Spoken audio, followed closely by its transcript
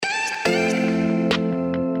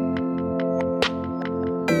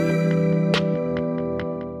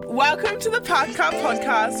to the Parked Car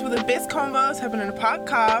Podcast, where the best convos happen in a parked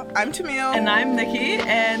car. I'm Tamil. And I'm Nikki,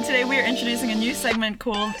 and today we are introducing a new segment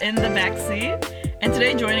called In the Backseat. And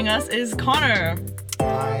today joining us is Connor.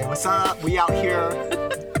 Hi, what's up? We out here.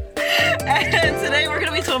 And today we're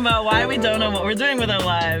going to be talking about why we don't know what we're doing with our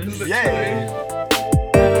lives. Yay!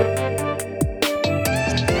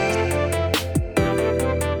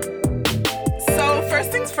 So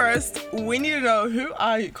first things first, we need to know, who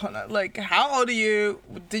are you, Connor? Like, how old are you?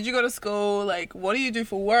 Did you go to school? Like, what do you do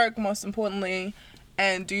for work, most importantly?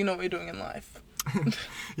 And do you know what you're doing in life?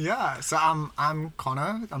 Yeah, so I'm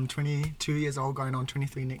Connor. I'm 22 years old, going on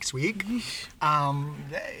 23 next week.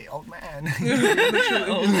 Yay, old man.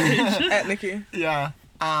 At Nikki. Yeah.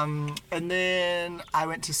 And then I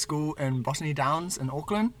went to school in Botany Downs in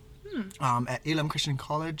Auckland, at Elam Christian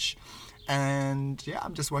College. And yeah,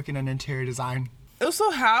 I'm just working in interior design.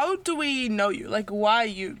 Also, how do we know you? Like, why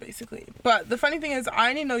you, basically? But the funny thing is, I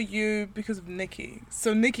only know you because of Nikki.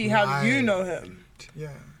 So, Nikki, how do you know him?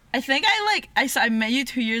 Yeah. I think I met you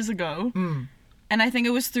 2 years ago. And I think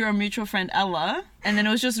it was through our mutual friend Ella. And then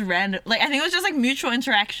it was just random. Like, I think it was just like mutual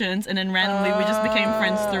interactions. And then randomly we just became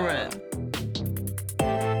friends through it.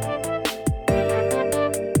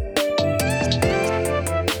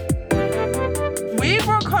 We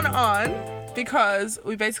brought Connor on because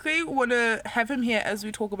we basically want to have him here as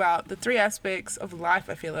we talk about the three aspects of life,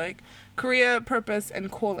 I feel like. Career, purpose,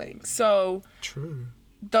 and calling. So, True.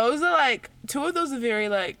 those are like, two of those are very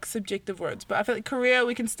like subjective words. But I feel like career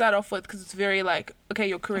we can start off with because it's very like, okay,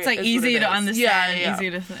 your career It's like is easy what it to is. understand, Yeah. easy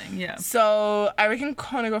to think, yeah. So I reckon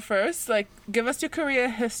Connor go first. Like, give us your career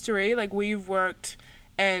history, like where you've worked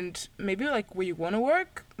and maybe like where you want to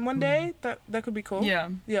work one day. That could be cool. Yeah.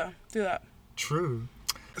 Yeah, do that. True.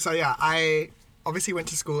 So yeah, I obviously went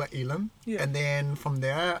to school at Elam. Yeah. And then from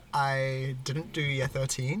there, I didn't do year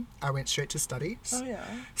 13. I went straight to studies. Oh, yeah.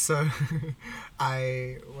 So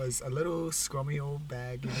I was a little scrummy old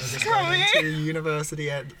bag, just going to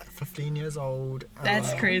university at 15 years old.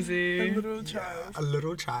 That's A crazy. little child. A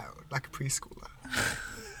little child, like a preschooler.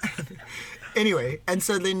 Anyway, and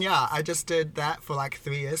so then, yeah, I just did that for like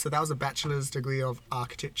 3 years. So that was a bachelor's degree of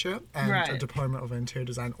architecture and a Right. diploma of interior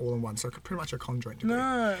design all in one. So pretty much a conjoint degree.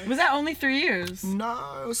 No. Was that only 3 years?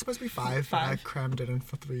 No, it was supposed to be five. But I 5. crammed it in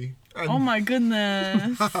for 3. And Oh my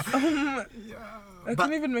goodness. I but-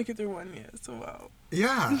 couldn't even make it through 1 year, so wow.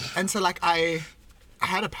 Yeah, and so like I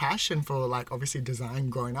had a passion for like obviously design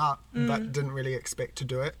growing up, but didn't really expect to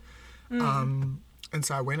do it. And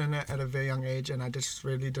so I went in it at a very young age, and I just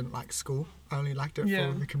really didn't like school. I only liked it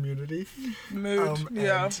Yeah. for the community, Mood,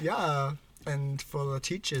 yeah. and for the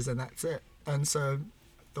teachers, and that's it. And so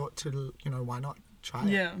thought to why not try it?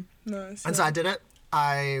 Yeah. Nice. And so I did it.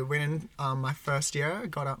 I went in my first year,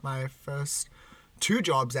 got up my first 2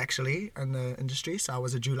 jobs actually in the industry. So I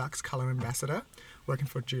was a Dulux color ambassador, working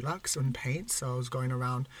for Dulux on paint. So I was going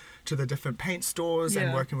around to the different paint stores and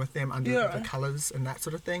Yeah. working with them under Yeah. the colors and that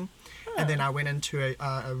sort of thing. And then I went into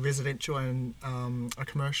a residential and a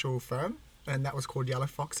commercial firm, and that was called Yellow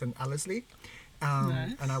Fox in Ellerslie.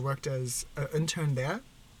 Nice. And I worked as an intern there.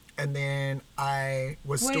 And then I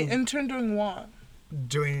was Wait, still intern doing what?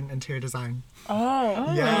 doing interior design.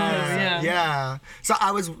 Oh. Yeah. So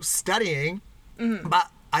I was studying, but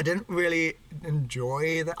I didn't really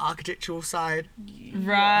enjoy the architectural side.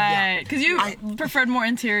 Right. Because you preferred more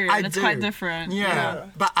interior, and it's quite do. different. Yeah.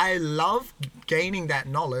 But I love gaining that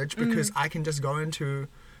knowledge because I can just go into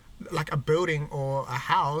like a building or a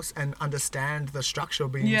house and understand the structural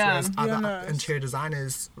beams, Yeah. whereas other nice. interior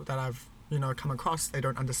designers that I've come across, they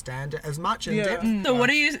don't understand it as much in Yeah. depth. So what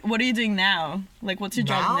are you doing now? Like, what's your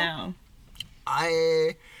job now?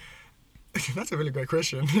 That's a really great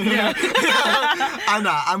question. Yeah.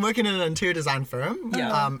 I'm working in an interior design firm,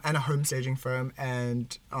 Yeah. and a home staging firm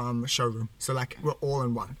and a showroom. So like we're all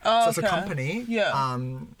in one. Oh, so it's a okay. company Yeah.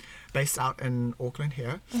 based out in Auckland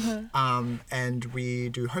here, and we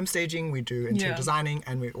do home staging, we do interior Yeah. designing,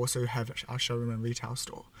 and we also have our showroom and retail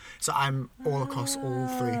store. So I'm all across all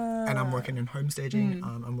 3, and I'm working in home staging,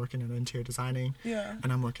 I'm working in interior designing, Yeah.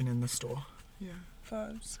 and I'm working in the store. Yeah.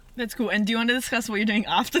 Vibes. That's cool. And do you want to discuss what you're doing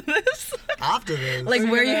after this? After this, Like,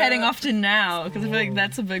 where are you Yeah. heading off to now? Because I feel like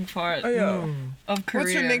that's a big part Oh, yeah. of career.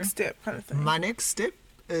 What's your next step kind of thing? my next step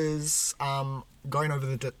is going over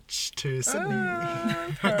the ditch to Sydney.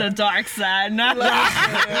 The dark side. No.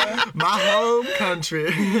 My home country.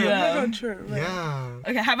 Yeah. Not true, right? Yeah.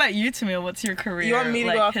 Okay, how about you, Tamil? What's your career? You want me to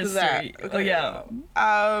like, go after history? that? Oh, yeah.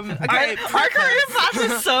 Okay. Our career path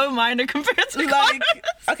is so minor compared to Like,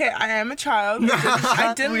 okay, I am a child.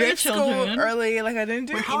 I didn't We are leave school children. early. Like, I didn't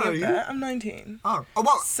do Wait, how any old of are you? that. I'm 19. Oh,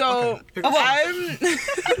 well. So, okay. I'm...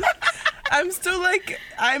 I'm still like,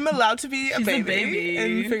 I'm allowed to be a She's a baby, baby.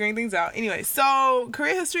 and figuring things out. Anyway, so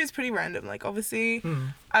career history is pretty random. Like, obviously,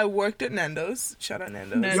 I worked at Nando's. Shout out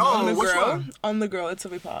Nando's. Nando's. Yo, on the which grill. one? On the grill at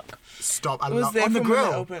Sylvie Park. Stop. I was love there on the from when they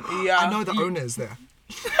grill. opened. Yeah. I know the owners there.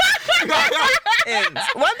 Ends.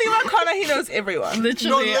 One thing about Connor, he knows everyone.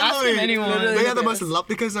 Literally, ask him literally. anyone. Literally. They are the Yes. most loved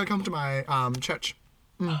because they come to my church.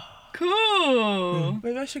 Cool.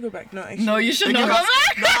 Maybe I should go back. No, actually. No, you should They not give go us,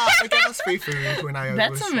 back. they give us free food when I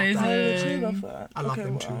That's was amazing. I locked actually down. love that. I love Okay,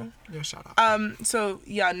 them wow. too. Yeah, shout out. So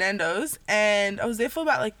yeah, Nando's, and I was there for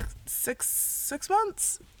about like six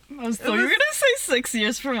months. I was thought you were was- gonna say 6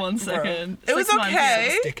 years for 1 second. It was 6 months, okay.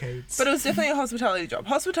 yeah. Decades. But it was definitely a hospitality job.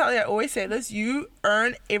 Hospitality, I always say this, you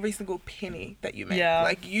earn every single penny that you make. Yeah.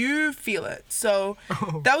 Like, you feel it. So,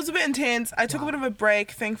 that was a bit intense. I took a bit of a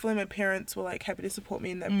break. Thankfully, my parents were, like, happy to support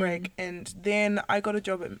me in that break. And then I got a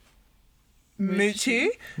job at Moochie.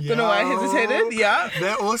 Don't know why I hesitated. Yeah.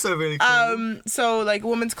 They're also really cool. So, like,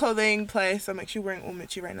 women's clothing place. I'm actually wearing all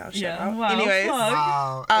Moochie right now. Shout Yeah, out. wow, Anyways. fuck.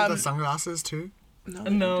 Wow. And the sunglasses too.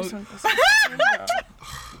 No.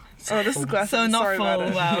 Oh, this is glasses. So not Sorry about full.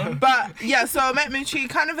 it. Wow. But yeah, so I met Moochie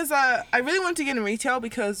kind of as a. I really wanted to get in retail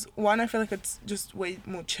because one, I feel like it's just way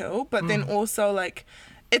more chill, but then also like,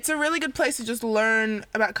 it's a really good place to just learn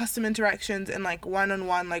about customer interactions and like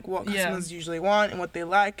one-on-one, like what Yeah. customers usually want and what they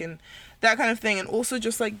like and that kind of thing. And also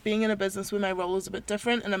just like being in a business where my role is a bit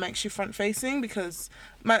different and I'm actually front facing because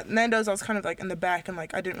my Nando's I was kind of like in the back and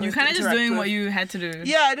like I didn't. You're really kind of just interact doing with- what you had to do.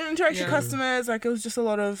 Yeah, I didn't interact with Yeah. customers. Like it was just a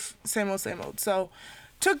lot of same old. So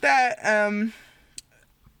took that.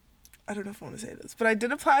 I don't know if I want to say this, but I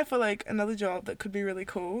did apply for like another job that could be really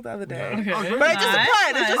cool the other day. Okay. Oh, really? But I just Nice,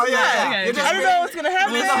 applied. I nice. just Oh, yeah, applied. okay. You're just I don't know what's gonna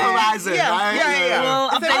happen. With the horizon, yeah, right? Yeah. Yeah. We'll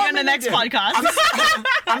It's like, update you oh, on the no, next no, no. podcast.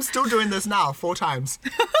 I'm still doing this now 4 times.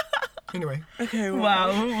 Anyway. Okay.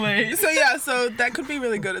 Wow, wait. So yeah, so that could be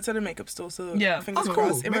really good. It's at a makeup store, so Yeah. fingers Oh, cool.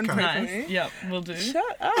 crossed. Everyone Makeup. pray for Nice. me. Yep, we'll do. Shut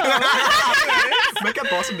up. Make it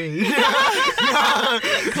boss me.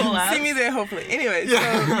 Cool out. See me there, hopefully. Anyway, so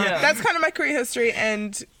Yeah. that's kind of my career history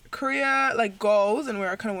and career like goals and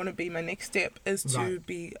where I kind of want to be. My next step is to Right.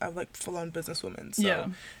 be a like full-on businesswoman. So Yeah.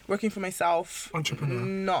 working for myself, Entrepreneur.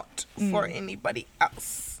 not for anybody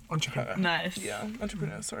else. Entrepreneur. Nice. Yeah,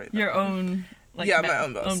 entrepreneur. Sorry. Your own. Like, Yeah, my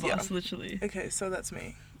own boss, yeah. literally. Okay, so that's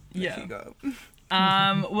me. Yeah. There you go.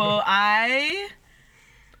 Well,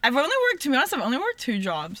 I've only worked, to be honest, I've only worked 2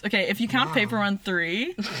 jobs. Okay, if you count Wow. Paper Run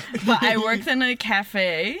 3, but I worked in a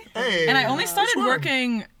cafe, Hey. and I only started Which one?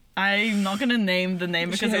 working. I'm not gonna name the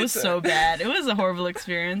name because it was hates so it. bad. It was a horrible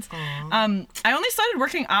experience. I only started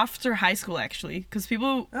working after high school actually, because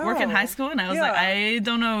people work in Oh, high school, and I was like, yeah. I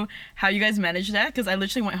don't know how you guys manage that, because I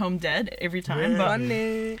literally went home dead every time. Yeah. But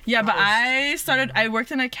Money. yeah, but I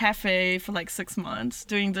worked in a cafe for like 6 months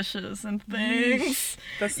doing dishes and things.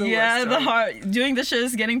 That's the Yeah, worst the job. hard doing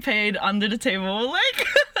dishes, getting paid under the table, like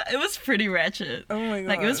it was pretty ratchet. Oh my god.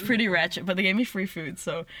 Like it was pretty ratchet, but they gave me free food,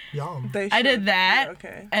 so Yum. They I did should- that. yeah,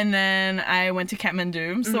 okay. And then I went to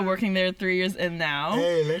Kathmandu. I'm still working there 3 years in now.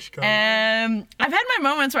 Hey, let's go. And I've had my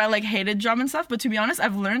moments where I like hated job and stuff, but to be honest,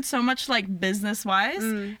 I've learned so much like business wise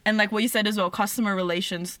and like what you said as well, customer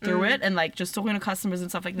relations through it, and like just talking to customers and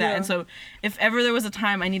stuff like that. Yeah. And so if ever there was a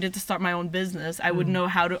time I needed to start my own business, I would know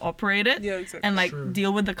how to operate it Yeah, exactly. and like True.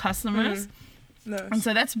 deal with the customers. Nice. And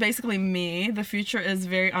so that's basically me. The future is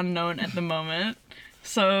very unknown at the moment.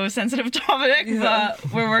 So sensitive topic, Yeah.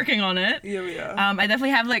 but we're working on it. Here we are. I definitely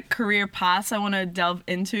have like career paths I want to delve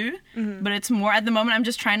into, but it's more at the moment I'm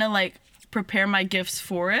just trying to like prepare my gifts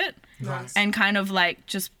for it Nice. and kind of like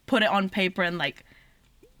just put it on paper and like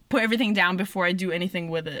put everything down before I do anything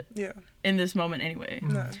with it Yeah. in this moment anyway.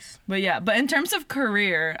 Nice. But yeah, but in terms of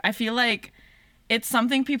career, I feel like it's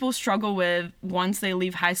something people struggle with once they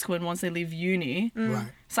leave high school and once they leave uni. Right.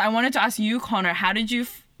 So I wanted to ask you, Connor, how did you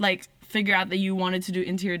like figure out that you wanted to do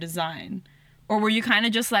interior design? Or were you kind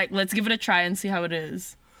of just like, let's give it a try and see how it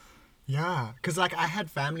is? Yeah, because like I had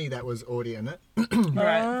family that was already in it.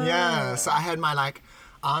 Right. Yeah, so I had my like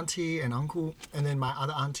auntie and uncle, and then my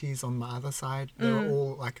other aunties on my other side. They were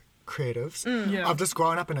all like creatives. Yeah. I've just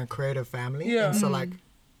grown up in a creative family, Yeah. and so like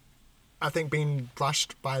I think being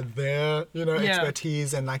brushed by their Yeah.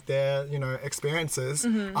 expertise and like their experiences,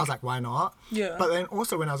 I was like, why not? Yeah. But then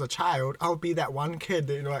also when I was a child, I would be that one kid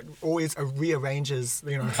that like always rearranges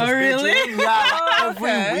his Oh, really? bedroom. Yeah, like,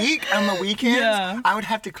 okay. every week on the weekends, Yeah. I would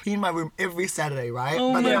have to clean my room every Saturday, right?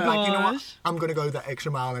 Oh but then my I'm like, you know what? gosh. I'm gonna go the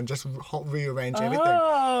extra mile and just rearrange everything.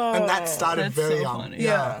 Oh. And that started That's very so young. funny.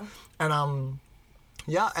 Yeah. And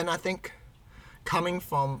and I think coming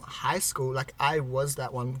from high school, like I was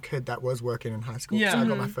that one kid that was working in high school. Yeah. So I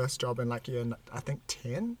got my first job in like year, I think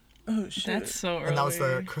 10. Oh shit. That's so early. And that was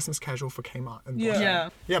the Christmas casual for Kmart. In Yeah. Boston. Yeah.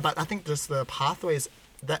 Yeah, but I think just the pathways,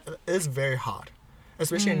 that is very hard.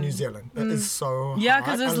 Especially in New Zealand. It is so Yeah, hard.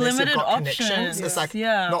 'cause there's unless you've limited got connections. options. It's like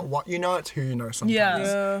Yeah. not what you know, it's who you know sometimes.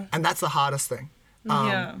 Yeah. And that's the hardest thing.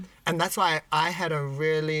 Yeah. And that's why I had a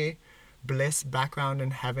really blessed background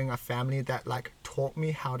in having a family that like taught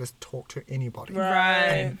me how to talk to anybody.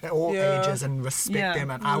 Right. At all Yeah. ages and respect Yeah.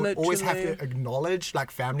 them, and I would always have to Literally. acknowledge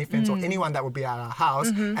like family, friends, or anyone that would be at our house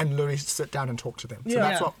and literally sit down and talk to them. So Yeah.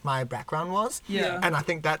 that's Yeah. what my background was. Yeah. And I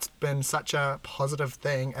think that's been such a positive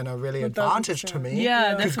thing and a really 1000%. advantage to me.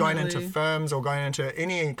 Yeah, Because going into definitely. firms or going into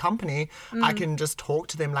any company, I can just talk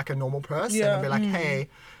to them like a normal person Yeah. and be like, hey,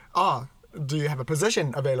 do you have a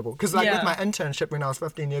position available? Because like Yeah. with my internship when I was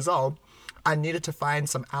 15 years old, I needed to find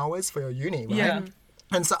some hours for your uni, right? Yeah.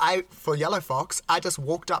 And so for Yellow Fox, I just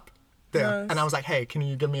walked up there Nice. and I was like, hey, can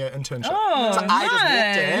you give me an internship? Oh, so I just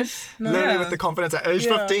nice. walked in, literally Yeah. with the confidence at age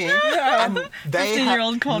Yeah. 15. And they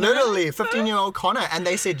 15-year-old had, Connor. literally 15-year-old Connor, and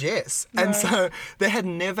they said yes. And so they had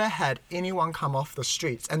never had anyone come off the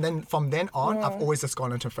streets. And then from then on, I've always just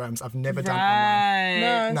gone into firms. I've never done online.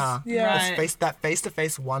 Right. Nice. Nah, Yeah. Right. it's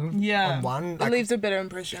face-to-face one Yeah. on one. It leaves a better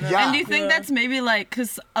impression. Yeah. And do you think Yeah. that's maybe like,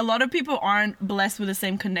 because a lot of people aren't blessed with the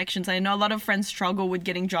same connections. I know a lot of friends struggle with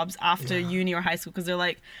getting jobs after Yeah. uni or high school because they're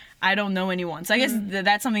like, I don't know anyone. So I guess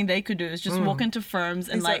that's something they could do is just walk into firms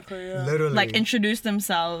and Exactly. Yeah. Literally. like introduce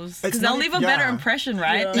themselves It's because they'll not leave a even- better yeah. impression,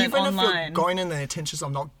 right? Yeah. Than even if you're online. going in the intentions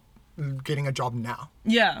of not getting a job now.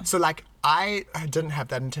 Yeah. So like I didn't have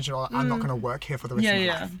that intention. I'm not going to work here for the rest Yeah, of my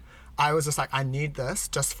yeah. life. I was just like, I need this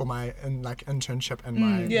just for my internship and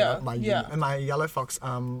my Yeah, my yeah. in my Yellow Fox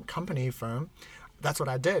company firm. That's what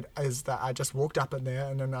I did. Is that I just walked up in there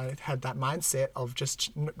and then I had that mindset of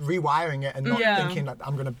just rewiring it and not Yeah. thinking that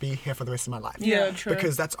I'm going to be here for the rest of my life. Yeah, true.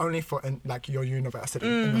 Because that's only for like your university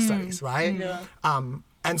in the studies, right? Yeah.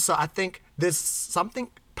 And so I think there's something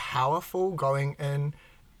powerful going in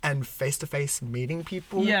and face-to-face meeting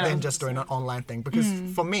people Yeah. than just doing an online thing. Because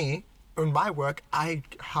for me, in my work, I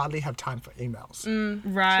hardly have time for emails.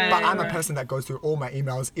 Right. But I'm a person that goes through all my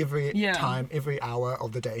emails every Yeah. time, every hour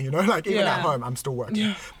of the day. You know, like even Yeah. at home, I'm still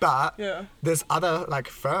working. But Yeah. there's other like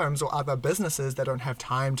firms or other businesses that don't have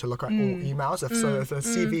time to look at all emails. If a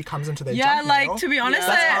CV comes into their Yeah, junk like mail, to be honest,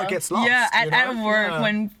 that's how it gets lost. Yeah, at, you know? at work Yeah.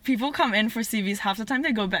 when people come in for CVs, half the time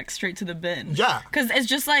they go back straight to the bin. Yeah. because it's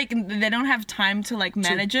just like they don't have time to like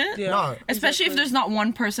manage it. Yeah. No. Especially if Exactly. there's not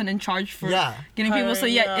one person in charge for Yeah. getting people. So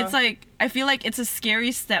Hiring, yeah, yeah. it's like I feel like it's a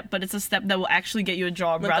scary step, but it's a step that will actually get you a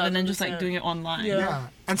job rather than just like 1000%. doing it online. Yeah. Yeah.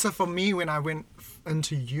 And so for me, when I went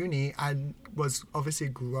into uni, I was obviously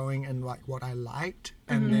growing in like what I liked.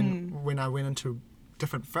 And then when I went into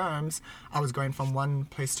different firms, I was going from one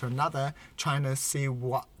place to another, trying to see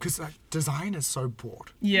what, because like design is so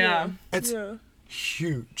broad. Yeah. It's Yeah.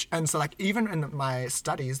 huge. And so like even in my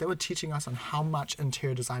studies, they were teaching us on how much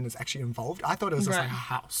interior design is actually involved. I thought it was just Right. like a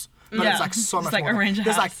house. But Yeah. it's like so It's much like more. arrange a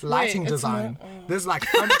There's like house. lighting Wait, it's design. more- oh. There's like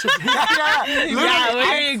furniture. yeah. Literally, well,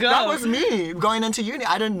 here you go. That was me going into uni.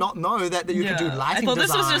 I did not know that you could do Yeah. lighting I thought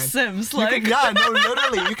design. this was just Sims. You Like, can, yeah, no,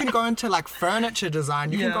 literally. You can go into like furniture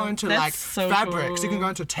design. You can Yeah, go into that's like so fabrics. You can cool. go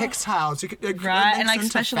into textiles. You can, it Right, and, links like, into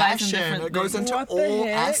specialize in fashion. different It goes things. into What the all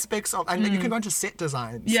heck? aspects of, and then you can go into set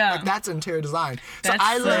designs. Yeah. Like that's interior design. So That's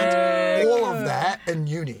I learned sick. all of that in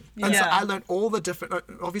uni. And so Yeah. I learned all the different.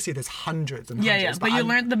 Obviously, there's hundreds and yeah, hundreds. yeah. But you I-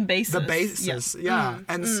 learned the basis. the basis, yeah.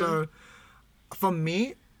 And so for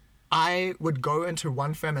me, I would go into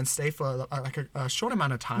one firm and stay for like a short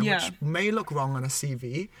amount of time, Yeah. which may look wrong on a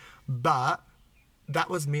CV, but that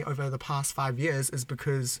was me over the past 5 years, is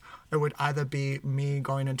because it would either be me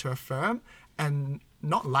going into a firm and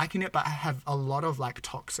not liking it, but I have a lot of like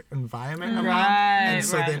toxic environment around. Right, And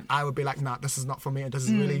so right. then I would be like, nah, this is not for me. This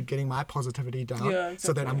is really getting my positivity down. Yeah,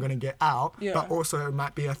 So then I'm exactly. going to get out. Yeah. But also it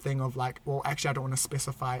might be a thing of like, well, actually I don't want to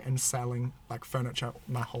specify in selling like furniture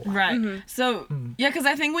my whole life. Right. So Hmm. yeah, because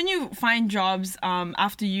I think when you find jobs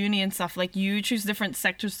after uni and stuff, like you choose different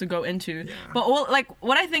sectors to go into. Yeah. But all, like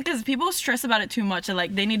what I think is people stress about it too much. And,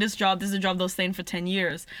 like they need this job. This is a job they'll stay in for 10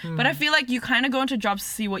 years. But I feel like you kind of go into jobs to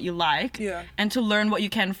see what you like Yeah. and to learn what you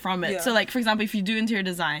can from it. Yeah. So like for example, if you do interior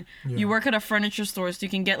design, Yeah. you work at a furniture store, so you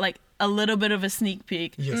can get like a little bit of a sneak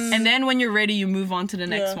peek. Yes. And then when you're ready, you move on to the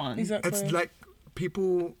next Yeah, one. Exactly. It's like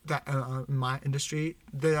people that in my industry,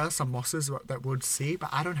 there are some bosses that would see, but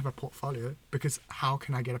I don't have a portfolio because how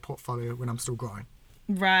can I get a portfolio when I'm still growing?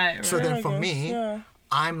 Right. So right. then I for guess, me, yeah.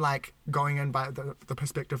 I'm like going in by the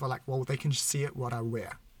perspective of like, well, they can see it what I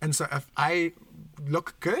wear. And so if I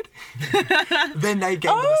look good, then they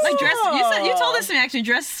get the Like dress. You told us to me actually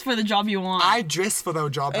dress for the job you want. I dress for the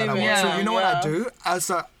job that I want. Amen. So you know what I Yeah. do?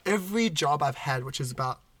 So every job I've had, which is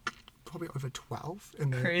about probably over 12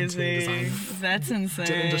 in the Crazy. interior design That's insane.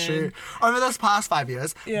 industry over this past 5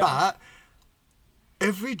 years. Yeah. But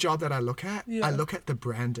every job that I look at, Yeah. I look at the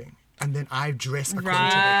branding. And then I dress according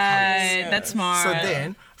to their Right. colours. That's smart. So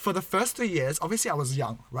then, for the first 3 years, obviously I was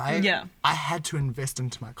young, right? Yeah. I had to invest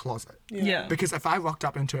into my closet. Yeah. Because if I rocked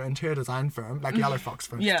up into an interior design firm, like Yellow Fox,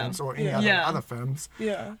 for Yeah. instance, or any Yeah. other firms,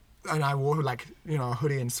 Yeah. and I wore like, you know, a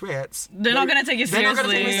hoodie and sweats, They're not gonna take you they're not going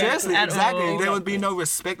to take me seriously seriously. at Exactly. all. There would be no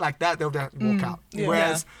respect like that. They'll just walk out. Yeah.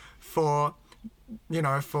 Whereas for, you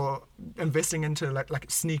know, for investing into like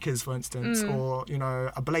sneakers, for instance, or, you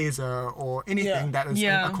know, a blazer or anything Yeah. that is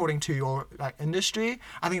Yeah. according to your like industry,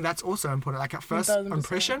 I think that's also important. Like at first 1000%,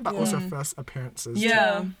 impression, but yeah. also first appearances.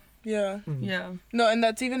 Yeah. Yeah. Yeah. No, and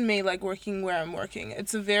that's even me, like, working where I'm working.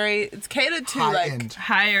 It's catered to, High like, end.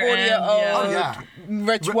 Higher 40-year-old end. Oh, yeah.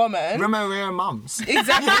 rich woman. Remarrier mums.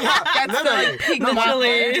 Exactly. That's Literally. the peak No,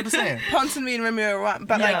 market. 100%. Ponsonby and Remuera one.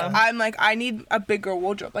 But, Yeah. like, I'm like, I need a bigger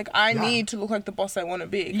wardrobe. Like, I Yeah. need to look like the boss I want to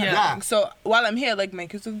be. kind of Yeah. thing. So, while I'm here, like,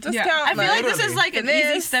 make us a discount. Yeah. I feel like this is Literally. like an easy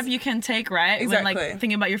Finesse. step you can take, right? When Exactly. like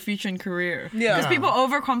thinking about your future and career. Yeah. Because Yeah. people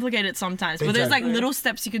overcomplicate it sometimes. But there's like Exactly. little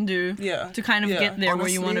steps you can do Yeah. to kind of Yeah. get there where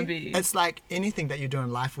you want to Honestly, be. It's like anything that you do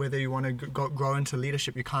in life, whether you want to grow into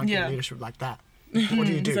leadership, you can't Yeah. get leadership like that. What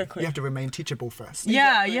do you do? Exactly. You have to remain teachable first.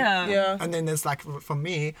 Yeah, Exactly. yeah. Yeah. And then there's like, for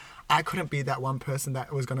me, I couldn't be that one person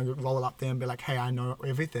that was going to roll up there and be like, hey, I know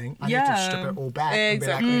everything. I need to Yeah. strip it all back and be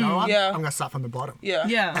like, Exactly. you know what? Yeah. I'm going to start from the bottom. Yeah.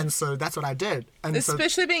 Yeah. And so that's what I did. And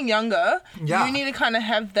Especially being younger, Yeah. you need to kind of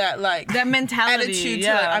have that, like, That mentality. attitude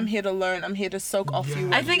yeah. to, like, I'm here to learn. I'm here to soak off Yeah. you. I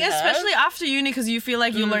what I think you have. especially after uni, because you feel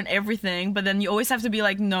like you learn everything, but then you always have to be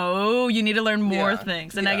like, no, you need to learn more Yeah.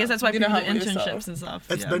 things. And I Yeah. guess that's why You know people do how to yourself. internships and stuff.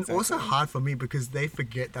 it's yeah. been also hard for me because they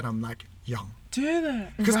forget that I'm like young. Do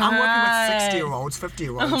that. Because I'm working Right. with 60-year-olds,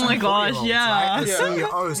 50-years-olds, Oh my and gosh, 40-year-olds, yeah. right? As Yeah.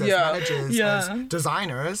 CEOs, as Yeah. managers, Yeah. as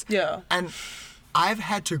designers. Yeah. And I've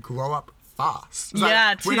had to grow up fast.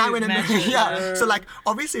 Yeah, when I too, went in, naturally. yeah. So like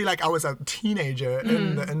obviously like I was a teenager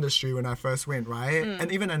in the industry when I first went, right?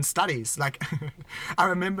 And even in studies, like I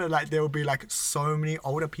remember like there would be like so many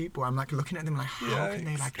older people. I'm like looking at them like, how can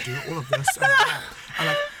they like do all of this and that? And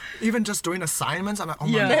like even just doing assignments, I'm like, oh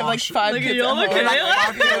my Yeah. gosh. They have, like, 5 Look at kids you, at look home. They're at like Yeah.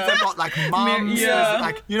 5 years, they've got like mums, Yeah.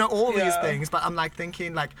 like, you know, all these Yeah. things. But I'm like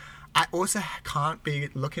thinking like, I also can't be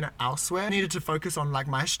looking at elsewhere. I needed to focus on like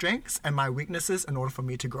my strengths and my weaknesses in order for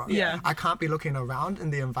me to grow. Yeah. I can't be looking around in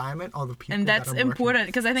the environment or the people. And that's that I'm important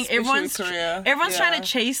because I think Especially career. everyone's trying Yeah. to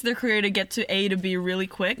chase their career to get to A to B really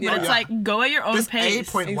quick, but Yeah. it's Yeah. like go at your own This pace.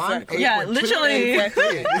 8.1, Exactly. 8.2, Yeah, literally.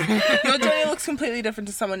 8.3. Your journey looks completely different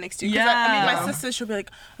to someone next to you. 'Cause I mean, Yeah. my sister, she'll be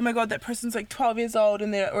like, oh my God, that person's like 12 years old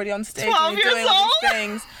and they're already on stage 12 and they're doing years all these old?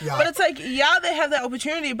 things. Yeah. But it's like, yeah, they have that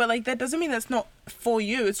opportunity, but like that doesn't mean that's not for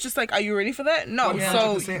you. It's just like, are you ready for that? No. Yeah.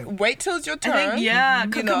 So 100%. wait till it's your turn. I think yeah,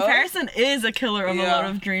 you know? comparison is a killer of a Yeah. lot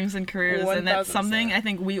of dreams and careers, and that's 1000%. something I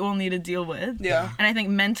think we all need to deal with. Yeah. And I think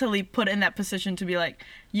mentally put in that position to be like,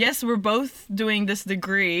 yes, we're both doing this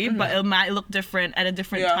degree, but it might look different at a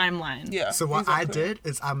different Yeah. timeline. Yeah. So what I exactly. did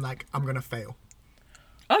is I'm like, I'm going to fail.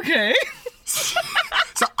 Okay.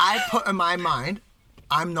 So I put in my mind,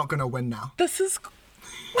 I'm not going to win now. This is.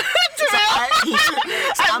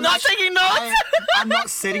 So I'm not taking notes. I'm not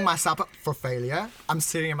setting myself up for failure. I'm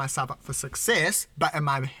setting myself up for success. But in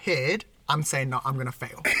my head, I'm saying, no, I'm going to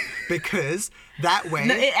fail. Because that way,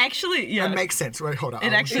 No, it actually, yeah. it makes sense. Wait, hold on.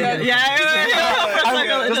 It actually, Yeah.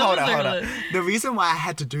 yeah. Just hold on. The reason why I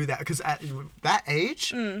had to do that, because at that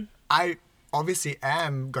age, I obviously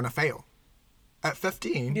am going to fail. At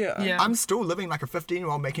 15, Yeah. Yeah. I'm still living like a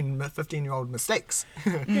 15-year-old making 15-year-old mistakes.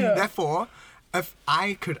 Yeah. Therefore, if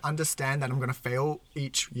I could understand that I'm going to fail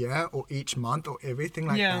each year or each month or everything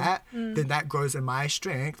like Yeah. that, then that grows in my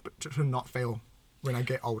strength but to not fail when I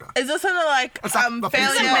get older. Is this kind of like It's like a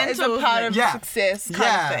failure mental is a part of Yeah. success kind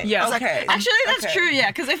Yeah. of thing? Yeah. It's like- Okay. Actually, that's Okay. true.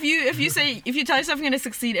 Yeah, because if you tell yourself you're gonna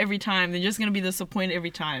succeed every time, then you're just gonna be disappointed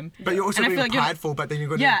every time. But you're also And I being feel like you're- prideful, but then you're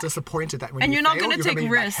going to Yeah. be disappointed that when And you you're not fail, gonna you're take gonna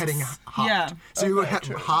be risks. like hitting hard. Yeah. So you will Okay, hit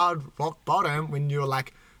true. hard rock bottom when you're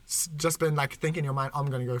like just been like thinking in your mind, I'm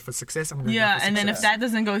going to go for success. I'm going to Yeah, go for and then if success. that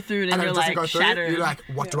doesn't go through, then and you're it doesn't like go through, shattered. you're like,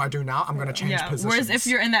 what do I do now? I'm going to change yeah. positions. Whereas if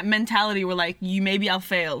you're in that mentality where like maybe I'll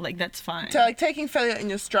fail, like that's fine. So like taking failure in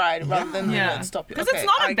your stride rather than Yeah. letting it stop you. Because Okay, it's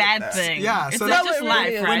not I a get bad that. thing. Yeah, It's so not that's- just No, it really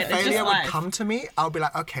life, is. right? when It's just failure would life. come to me, I'll be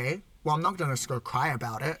like, okay, well, I'm not going to go cry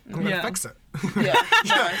about it. I'm going to Yeah. fix it. Yeah.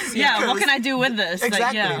 Nice. Yeah, what Because- can I do with this?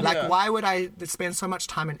 Exactly. Like, Yeah. Why would I spend so much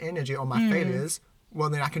time and energy on my Mm. failures? Well,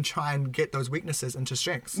 then I can try and get those weaknesses into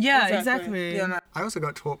strengths. yeah, exactly. Yeah, no. I also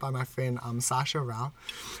got taught by my friend Sasha Rao.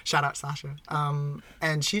 Shout out Sasha.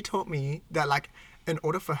 And she taught me that like in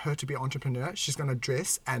order for her to be an entrepreneur, she's going to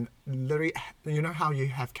dress and literally, you know how you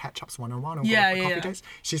have catch-ups one-on-one or coffee dates?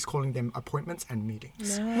 She's calling them appointments and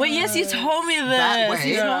meetings. Wait, yes, you told me That this.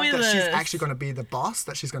 way, You told me that this. she's actually going to be the boss,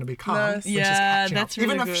 that she's going to become when Nice. she's Yeah, catching that's up.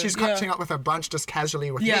 Even really if good. she's catching up with her brunch just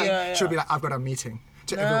casually with me, she'll be like, I've got a meeting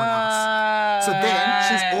to everyone else. So then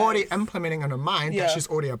she's already implementing in her mind that she's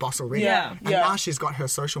already a boss already. Yeah. And now she's got her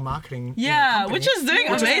social marketing company, which is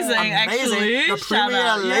doing which is amazing, actually. The Shout premier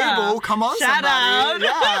out. label, come on, Shout somebody. out.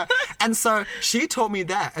 Yeah. And so she taught me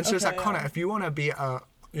that. And she was Okay, like, Connor, if you want to be a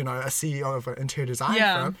CEO of an interior design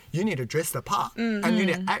firm, you need to dress the part and you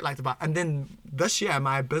need to act like the part. And then this year,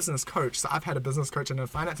 my business coach, so I've had a business coach and a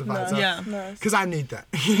finance advisor, Yeah. because I need that.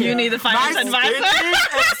 You need the finance My advisor. schedule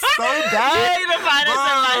is so bad. You need the finance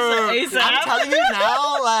advisor ASAP. I'm telling you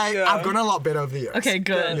now, like, I've gotten a lot better over the years. Okay,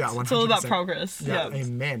 good. Yeah, 100%. It's all about progress. Yeah,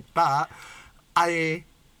 amen. But I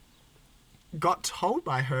got told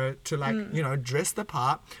by her to, like, dress the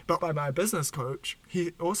part. But by my business coach,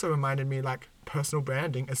 he also reminded me, like, personal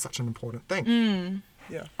branding is such an important thing.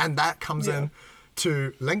 Yeah. And that comes in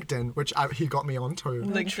to LinkedIn, which he got me onto.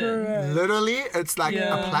 LinkedIn. Literally, it's like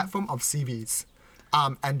Yeah. a platform of CVs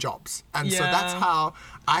and jobs. And so Yeah. that's how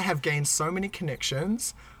I have gained so many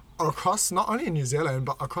connections across, not only in New Zealand,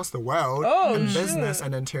 but across the world in business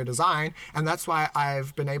and interior design. And that's why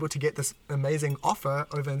I've been able to get this amazing offer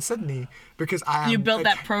over in Sydney, because You built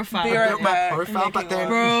that profile. Be I right built my back, profile, but making then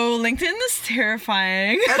Bro, LinkedIn is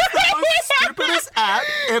terrifying. it's the most stupidest app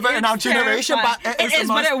ever in our It's generation, but terrifying. it It is,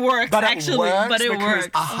 but it works, actually, but it because works.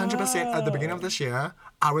 100% at the beginning of this year,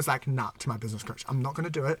 I was like, nah, to my business coach, I'm not going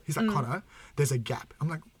to do it. He's like, Connor, there's a gap. I'm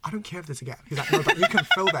like, I don't care if there's a gap. He's like, no, but you can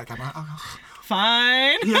fill that gap. I'm like, oh.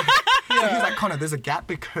 Fine. Yeah. So he's like, Connor, there's a gap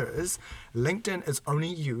because LinkedIn is only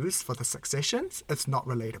used for the successions. It's not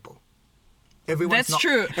relatable. Everyone's That's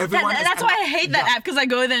true. Everyone is- That's why I hate that app, because I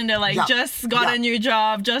go there and they're like, Yeah. just got a new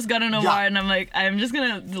job, just got an award, Yeah. and I'm like, I'm just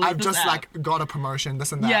gonna delete I've this just app. like got a promotion,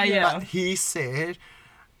 this and that. Yeah, yeah. But he said,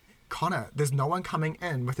 Connor, there's no one coming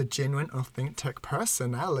in with a genuine, authentic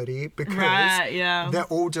personality because Right, yeah. they're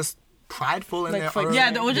all just prideful in Like their for- own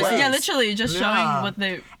Yeah, they're all just ways. literally just showing what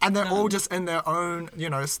they. And they're all just in their own,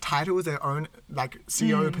 titles, their own like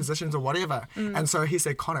CEO positions or whatever. And so he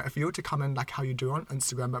said, Connor, if you were to come in like how you do on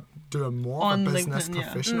Instagram, but do a more On of a business LinkedIn, yeah.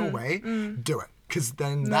 professional way, do it. Because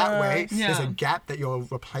then that way Nice. there's a Yeah. gap that you're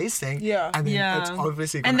replacing, Yeah. and then Yeah. it's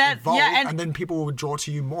obviously And going to that- evolve, yeah, and then people will draw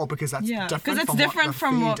to you more because that's Yeah, different because it's from different what the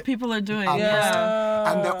from what feed people are doing. are Yeah.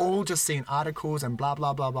 posting. And they're all just seeing articles and blah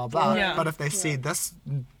blah blah blah blah. Yeah. But if they see this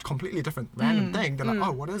completely different random thing, they're like,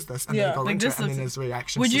 oh, what is this? And Yeah. they go Like into this it, and then looks- there's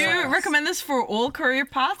reactions. Would to you that. recommend this for all career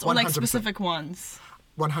paths or like 100%. specific ones?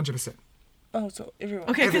 100%. Oh, so everyone.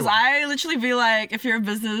 Okay, because Everyone. I literally be like, if you're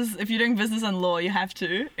doing business and law, you have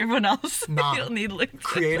to. Everyone else, Nah. you don't need LinkedIn.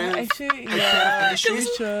 Creative. Actually, creative yeah. industries,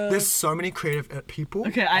 you should. there's so many creative people.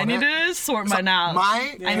 Okay, I on need it. to sort So mine out. My I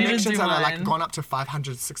need to connections do are like mine. gone up to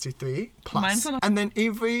 563 plus. Mine's on a- And then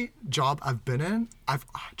every job I've been in, I've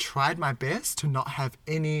tried my best to not have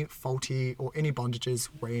any faulty or any bondages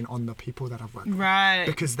weighing on the people that I've worked with. Right.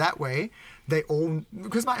 Because that way,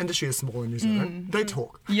 because my industry is small in New Zealand, they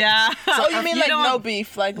talk. Yeah. Oh, you mean You like don't- no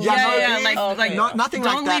beef, like Yeah, no yeah, beef, like- Oh, okay. like- no, nothing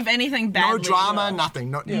Don't like that. leave anything No badly. drama,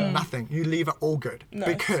 nothing. Nothing. You leave it all good. Nice.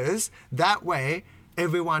 Because that way,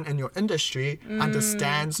 everyone in your industry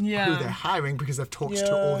understands Yeah. who they're hiring because they've talked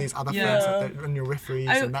to all these other Yeah. firms that and your referees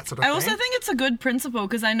and that sort of I thing. also think it's a good principle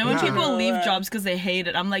because I know when Yeah. people leave Yeah. jobs because they hate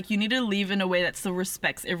it, I'm like, you need to leave in a way that still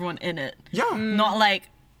respects everyone in it. Yeah. Not like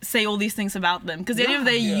say all these things about them. Because at the end of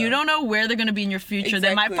the day, you don't know where they're going to be in your future.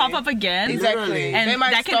 They might pop Exactly. up again. Exactly. And They might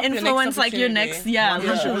that can stop your next influence like your next, opportunity. yeah, 100%.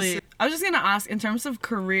 literally. I was just going to ask in terms of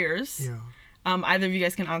careers, Yeah. either of you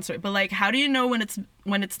guys can answer it, but like, how do you know when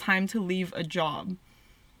it's time to leave a job?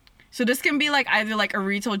 So this can be like either like a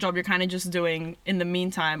retail job you're kind of just doing in the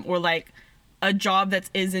meantime, or like a job that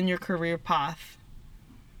is in your career path.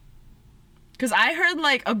 Because I heard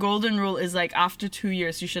like a golden rule is like after 2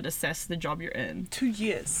 years you should assess the job you're in. 2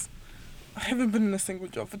 years. I haven't been in a single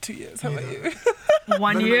job for 2 years. How about you?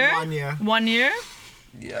 1 Minimum year? 1 year. 1 year?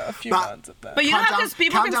 Yeah, a few But- months at that. But you know how Countdown- because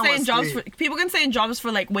people can countdown stay in was jobs 3. for people can stay in jobs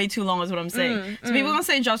for like way too long is what I'm saying. So people can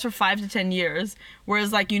stay in jobs for 5 to 10 years,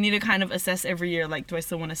 whereas like you need to kind of assess every year like do I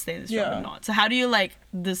still want to stay in this job Yeah. or not. So how do you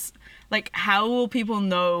how will people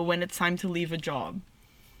know when it's time to leave a job?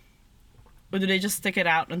 Or do they just stick it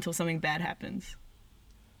out until something bad happens?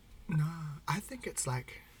 No, I think it's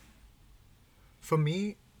like, for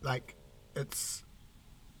me, like, it's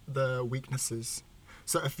the weaknesses.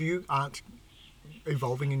 So if you aren't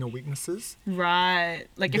evolving in your weaknesses, Right.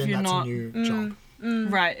 Like then if you're that's not a new job.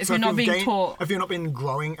 Right. If So you're not being gained- taught. if you're not been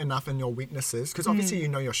growing enough in your weaknesses, because obviously you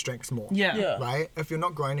know your strengths more. Yeah. Yeah. Right? If you're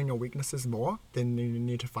not growing in your weaknesses more, then you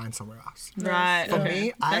need to find somewhere else. Right. For okay.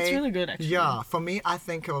 me, That's really good, actually. Yeah, for me, I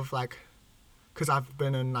think of like, because I've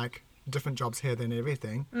been in like different jobs here than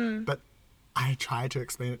everything, but I try to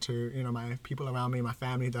explain it to, you know, my people around me, my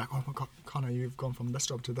family. They're like, oh my God, Connor, you've gone from this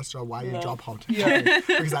job to this job. Why are you job hopping?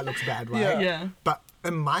 Because that looks bad, right? Yeah. But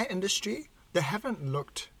in my industry, they haven't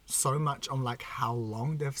looked so much on like how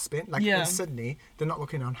long they've spent. Like Yeah. in Sydney, they're not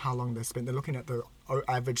looking on how long they've spent. They're looking at the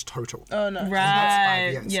average total. Oh no. And that's 5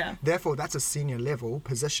 Right. years. Yeah. Therefore, that's a senior level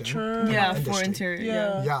position. True. in my Yeah, for industry. interior.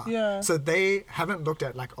 Yeah. Yeah. Yeah. So they haven't looked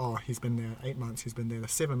at like, oh, he's been there 8 months, he's been there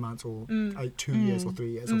 7 months, or 2 years, or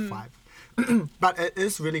 3 years, or 5. But it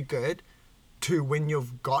is really good to, when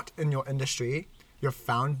you've got in your industry, you've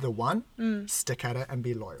found the one, stick at it and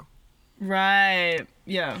be loyal. Right.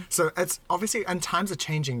 Yeah. So it's obviously, and times are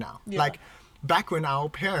changing now. Yeah. Like back when our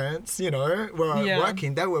parents, you know, were Yeah.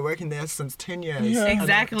 working, they were working there since 10 years. Yeah. and then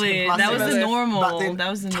Exactly. 10 plus That was years. the normal. But then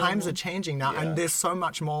That was the times normal. are changing now, Yeah. and there's so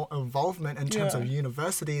much more involvement in terms Yeah. of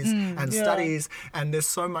universities Mm. and Yeah. studies, and there's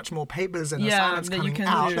so much more papers and Yeah, assignments that you coming can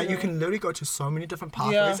out do. that you can literally go to so many different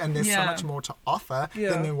pathways, Yeah. and there's so Yeah. much more to offer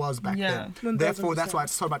Yeah. than there was back Yeah. then. 1000%. Therefore, that's why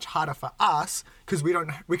it's so much harder for us, because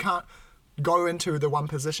we can't go into the one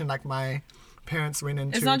position like my parents went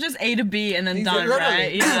into. It's not just A to B and then These done, are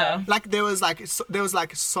right? Yeah. Like there was like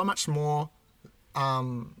so much more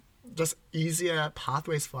just easier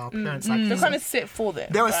pathways for our parents. Like They're kind of set for them.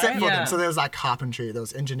 they were set for Yeah. them. So there was like carpentry, there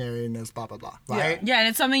was engineering, there's blah blah blah, right? Yeah, and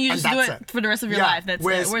it's something you And just do that's it it. for the rest of your Yeah, life. That's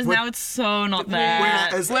whereas it. Whereas with- now it's so not that.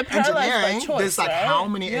 Whereas We're paralyzed by engineering, choice, there's like right? how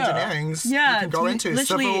many Yeah. engineerings Yeah, you can go into?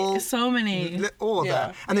 literally Civil, so many. all of Yeah,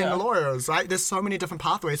 that. And then yeah. lawyers, right? There's so many different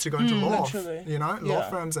pathways to go into law, Literally. you know, law Yeah.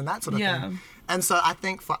 firms and that sort of Yeah. thing. And so I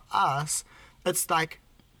think for us, it's like,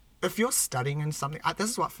 if you're studying in something, this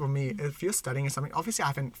is what for me, if you're studying in something, obviously I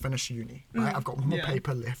haven't finished uni, right? I've got one more Yeah.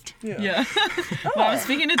 paper left. Yeah. Well, I'm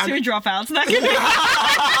speaking to two dropouts. Not kidding.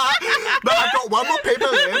 But I've got one more paper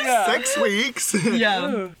left, Yeah. 6 weeks.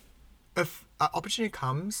 Yeah. If an opportunity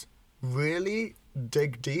comes, really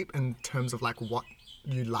dig deep in terms of like what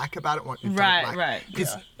you like about it, what you Right, don't like. right.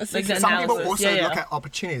 Because It's Like like the some people analysis. also Yeah, look yeah. at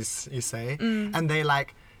opportunities, you say, and they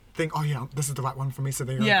like think, oh yeah, this is the right one for me, so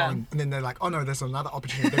they're gonna Yeah. go in. And then they're like, oh no, there's another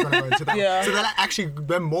opportunity, they're gonna go into that Yeah. one. So they're like, actually,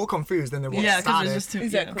 they're more confused than they were Yeah, because started. it's just too.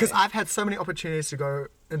 Exactly. Because I've had so many opportunities to go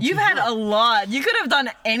into You've had Europe. a lot. You could have done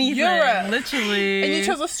anything. Europe. Literally. And you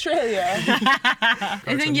chose Australia. I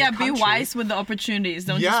to a think, new yeah, be country. wise with the opportunities.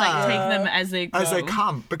 Don't just like Yeah. take them as they go. as they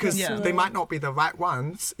come, because Yeah. they might not be the right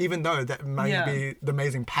ones, even though that may Yeah. be the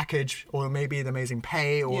amazing package, or maybe the amazing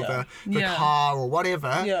pay, or Yeah. the Yeah. car, or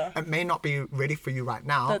whatever. Yeah. It may not be ready for you right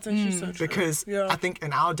now. That's actually so true. Because Yeah. I think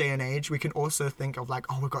in our day and age, we can also think of like,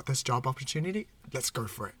 oh, we've got this job opportunity, let's go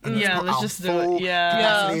for it. And Yeah, put let's our just do it. full Yeah.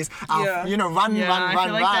 capacities, our, Yeah. you know, run, Yeah, I run,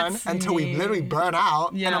 feel like run, that's until we me. literally burn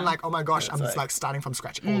out. Yeah. And I'm like, oh my gosh, Yeah, I'm it's just like- like starting from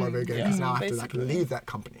scratch all over again, because Yeah. now I have to like Basically. leave that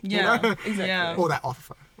company. Yeah. You know? Exactly. Yeah. Or that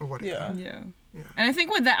offer, or whatever. Yeah. Yeah. And I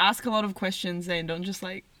think with that, ask a lot of questions and don't just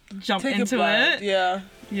like jump Take into it blind. it. Yeah.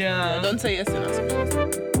 Yeah. Don't say yes and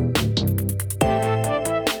no.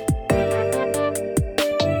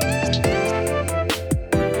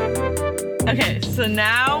 Okay, so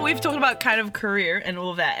now we've talked about kind of career and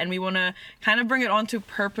all of that, and we want to kind of bring it on to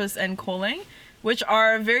purpose and calling, which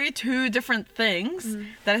are very two different things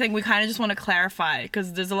that I think we kind of just want to clarify,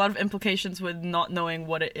 because there's a lot of implications with not knowing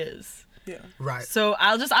what it is. Yeah. Right. So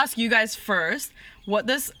I'll just ask you guys first, what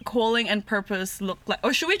does calling and purpose look like?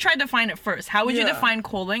 Or should we try to define it first? How would you Yeah. define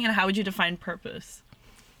calling and how would you define purpose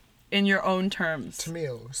in your own terms?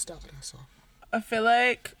 Tamil, start us off. I feel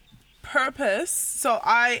like purpose, so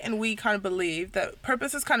I and we kind of believe that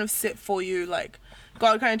purpose is kind of set for you, like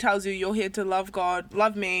God kind of tells you you're here to love God,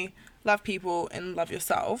 love me, love people, and love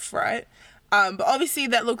yourself, right? But obviously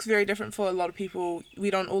that looks very different for a lot of people. We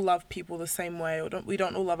don't all love people the same way, or we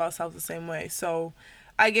don't all love ourselves the same way. So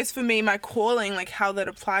I guess for me, my calling, like how that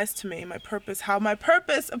applies to me, my purpose, how my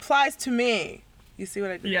purpose applies to me. You see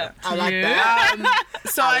what I did? Yeah. there? I like You? that.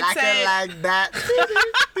 So I I'd like say, it like that.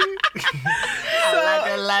 I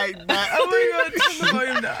like it like that. oh my god, turn the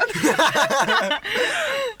volume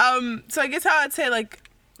down. So I guess how I'd say like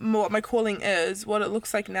what my calling is, what it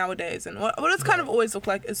looks like nowadays, and what it's kind of always looked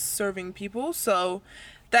like is serving people. So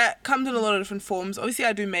that comes in a lot of different forms. Obviously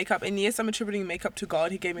I do makeup, and yes, I'm attributing makeup to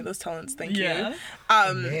God. He gave me those talents. Thank Yeah. you.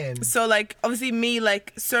 Amen. So like obviously me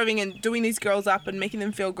like serving and doing these girls up and making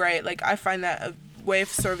them feel great. Like I find that a way of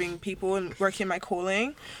serving people and working my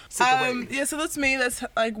calling. Sick away. Yeah, so that's me. That's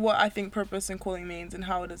like what I think purpose and calling means and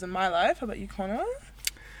how it is in my life. How about you, Connor?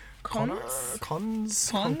 Cons? Cons.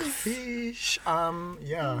 Cons? Confish.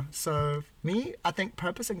 Yeah. So me, I think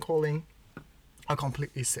purpose and calling are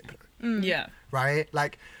completely separate. Yeah. Right?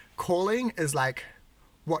 Like calling is like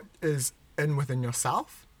what is within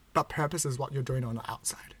yourself, but purpose is what you're doing on the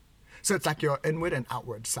outside. So it's like your inward and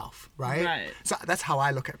outward self, right? Right. So that's how I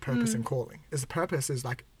look at purpose and calling. Is the purpose is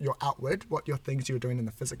like your outward, what your things you're doing in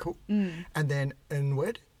the physical, and then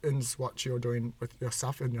inward is what you're doing with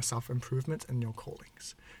yourself and your self-improvement and your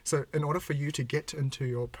callings. So in order for you to get into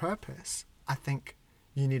your purpose, I think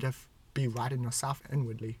you need to be right in yourself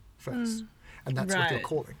inwardly first. And that's with your Right.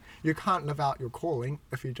 calling. You can't live out your calling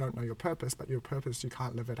if you don't know your purpose, but your purpose, you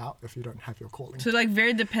can't live it out if you don't have your calling. So like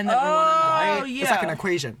very dependent on one another. Oh, yeah. It's like an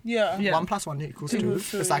equation. Yeah. Yeah. 1 + 1 equals 2.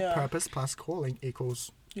 Equals 2, It's like yeah. purpose plus calling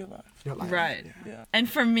equals Your life. your life. Right. Yeah. And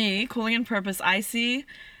for me, calling and purpose, I see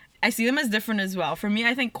them as different as well. For me,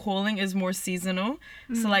 I think calling is more seasonal.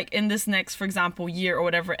 So like in this next, for example, year or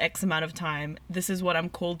whatever X amount of time, this is what I'm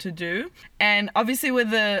called to do. And obviously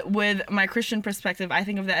with my Christian perspective, I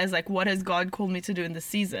think of that as like, what has God called me to do in this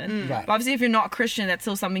season? Right. But obviously if you're not Christian, that's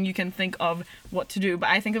still something you can think of what to do. But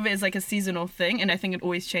I think of it as like a seasonal thing, and I think it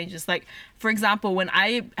always changes. Like, for example, when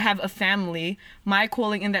I have a family, my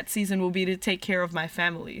calling in that season will be to take care of my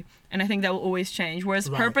family. And I think that will always change. Whereas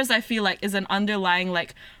Right. purpose, I feel like, is an underlying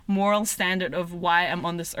like moral standard of why I'm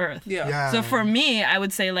on this earth. Yeah. Yeah. So for me, I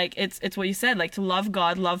would say like it's what you said, like to love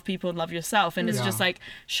God, love people, and love yourself. And it's Yeah. just like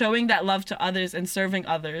showing that love to others and serving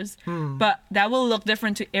others. But that will look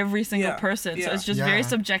different to every single Yeah. person. So Yeah. it's just very Yeah.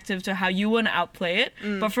 subjective to how you want to outplay it.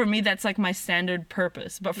 But for me, that's like my standard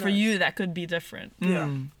purpose. But for Nice. you, that could be different. Yeah.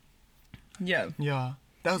 Yeah. Yeah.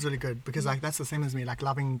 That was really good because like that's the same as me. Like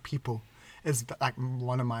loving people is like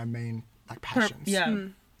one of my main like passions. Yeah.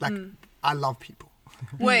 Like I love people.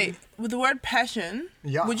 Wait, with the word passion,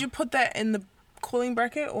 Yeah. would you put that in the calling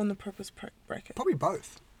bracket or in the purpose bracket? Probably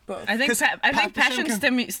both. Both. I think 'Cause passion passion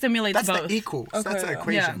can- stimulates That's both. the equals. Okay, That's the yeah.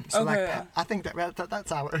 equation. Yeah. So like Okay, yeah. I think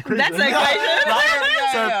that's our equation. That's the equation.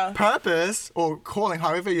 Yeah, So yeah. purpose or calling,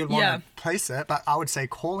 however you want Yeah. to place it, but I would say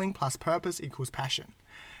calling plus purpose equals passion.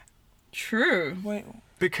 True. Wait.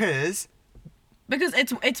 Because Because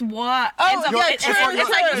it's what Oh, it's, yeah, it's, true, it's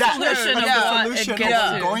like the yeah. solution Yeah. of Yeah. what solution it of gets what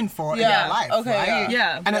to. you're going for in Yeah. your life, Okay, right?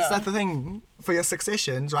 Yeah. And it's Yeah. like the thing for your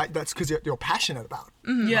successions, right? That's because you're passionate about,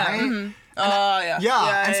 Yeah. right? Oh, yeah.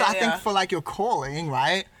 Yeah. And so I think yeah. for like your calling,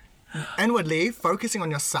 right? Inwardly focusing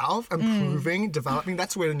on yourself, improving, developing,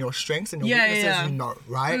 that's where your strengths and your Yeah, weaknesses yeah. you know,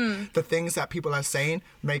 right? The things that people are saying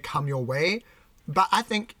may come your way. But I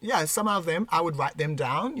think, yeah, some of them, I would write them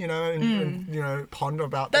down, and you know, ponder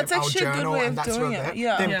about That's them. I'll actually a good journal, way and of that's doing what it, that.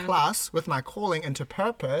 yeah. Then Yeah. plus, with my calling into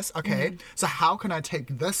purpose, okay, so how can I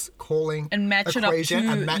take this calling And match it up equation to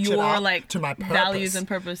and match your, it up like, to my purpose, values and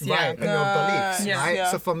purpose, yeah. right, and your beliefs, Yeah. right?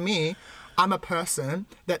 Yeah. So for me, I'm a person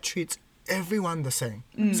that treats everyone the same.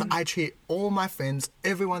 So I treat all my friends,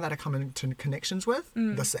 everyone that I come into connections with,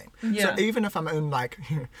 the same. Yeah. So even if I'm in like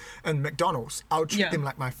in McDonald's, I'll treat Yeah. them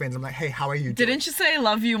like my friends. I'm like, hey, how are you doing? Didn't you say I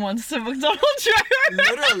love you once to McDonald's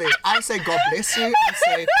driver? Literally, I say God bless you. I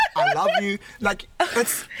say I love you. Like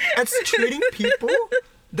it's treating people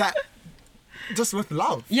that just with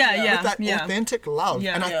love. Yeah, yeah, With that yeah. authentic love,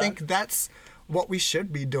 Yeah. and I Yeah. think that's what we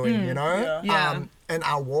should be doing. You know, Yeah. in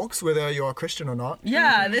our walks, whether you're a Christian or not.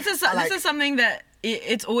 Yeah, this is like- this is something that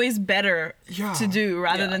it's always better Yeah. to do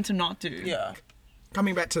rather Yeah. than to not do. Yeah.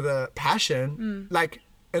 Coming back to the passion, like.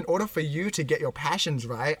 In order for you to get your passions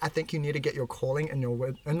right, I think you need to get your calling and your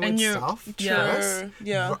inward And your- self yeah. first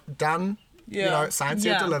Yeah. done. You Yeah. know, science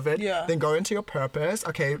Yeah. delivered. Yeah. Then go into your purpose.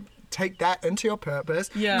 Okay, take that into your purpose.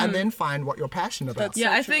 Yeah. And then find what you're passionate about. That's-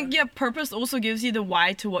 Yeah, So I true. think purpose also gives you the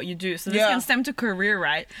why to what you do. So this Yeah. can stem to career,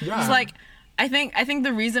 right? Yeah. It's like I think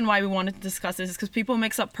the reason why we wanted to discuss this is because people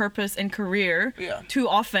mix up purpose and career Yeah. too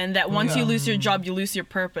often. That once you Yeah. lose your job, you lose your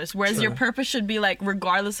purpose. Whereas your True. purpose should be like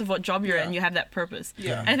regardless of what job you're Yeah. in, you have that purpose.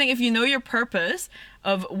 Yeah. And I think if you know your purpose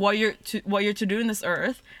of what you're to do in this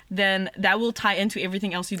earth, then that will tie into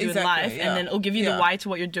everything else you do in Exactly, life, yeah. and then it'll give you Yeah. the why to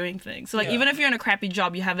what you're doing things. So like Yeah. even if you're in a crappy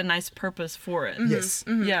job, you have a nice purpose for it. Yes.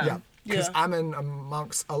 Yeah. Yeah. Because Yeah. I'm in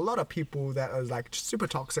amongst a lot of people that are like super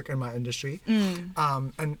toxic in my industry.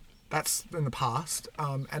 And that's in the past.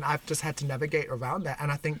 And I've just had to navigate around that. And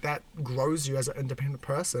I think that grows you as an independent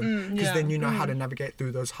person. Because yeah. then you know how to navigate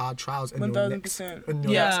through those hard trials in your next 1000%. in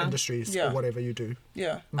your Yeah. next industries Yeah. or whatever you do.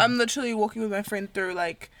 Yeah. I'm literally walking with my friend through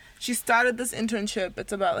like she started this internship.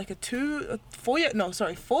 It's about like a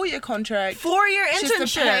 4-year contract. 4-year She's to pay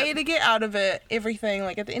internship. to get out of it, everything.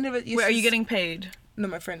 Like at the end of it, Wait, are you she's- getting paid? No,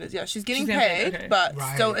 my friend is. Yeah, she's getting getting paid, paid, okay. but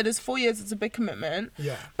Right. still, it is 4 years. It's a big commitment.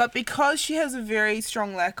 Yeah. But because she has a very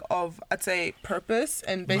strong lack of, I'd say, purpose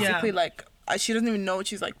and basically Yeah. like she doesn't even know what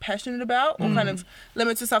she's like passionate about, or kind of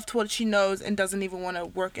limits herself to what she knows and doesn't even want to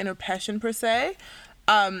work in her passion per se.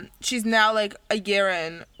 She's now like a year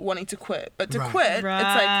in wanting to quit, but to quit, it's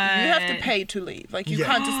like you have to pay to leave. Like you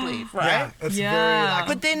can't just leave, right? Yeah, it's very like.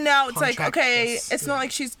 But then now it's like, okay, contractless, it's not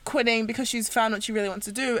like she's quitting because she's found what she really wants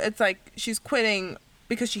to do. It's like she's quitting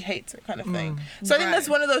because she hates it, kind of thing. So I think that's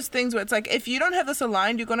one of those things where it's like, if you don't have this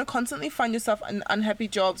aligned, you're going to constantly find yourself in unhappy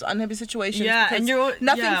jobs, unhappy situations. Yeah, because and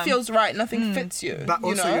nothing feels right, nothing fits you. But also,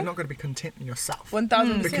 you know? you're not going to be content in yourself.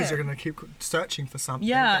 1000%. Because you're going to keep searching for something.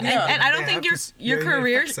 Yeah, and I don't think your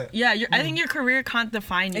career. I think your career can't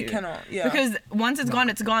define you. It cannot. Yeah. Because once it's gone,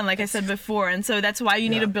 it's gone. Like I said before, and so that's why you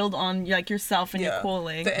need to build on like yourself and your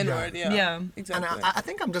calling. The inward. Yeah. Exactly. And I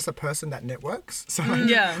think I'm just a person that networks. So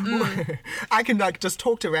I can like just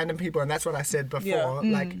talk to random people, and that's what I said before.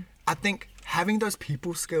 Yeah. Like I think having those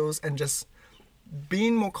people skills and just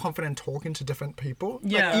being more confident talking to different people,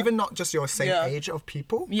 like even not just your same age of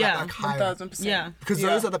people, but like higher. 1000%. Yeah. Because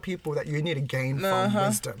those are the people that you need to gain from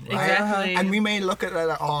wisdom, right? Exactly. And we may look at it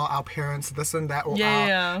like, oh, our parents, this and that, or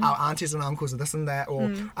our aunties and uncles, this and that,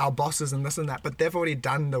 or our bosses and this and that, but they've already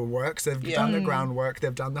done the work, so they've done the groundwork,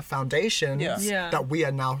 they've done the foundations that we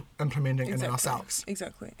are now implementing in ourselves.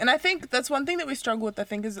 Exactly. And I think that's one thing that we struggle with, I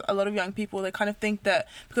think, is a lot of young people, they kind of think that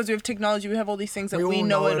because we have technology, we have all these things that we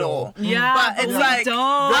know it all. Yeah, but it's like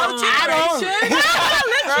our generation.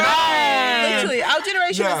 Literally, our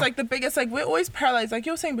generation is like the biggest. Like we're always paralyzed. Like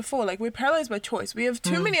you were saying before, like we're paralyzed by choice. We have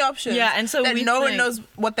too many options. Yeah, and so that no one knows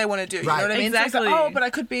what they want to do. You know what I mean? Exactly. So it's like, oh, but I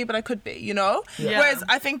could be. You know. Yeah. Whereas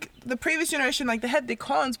I think the previous generation, like they had their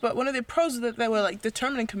cons, but one of their pros was that they were like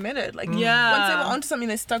determined and committed. Like once they were onto something,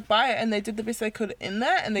 they stuck by it and they did the best they could in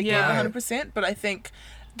that, and they gave 100%. But I think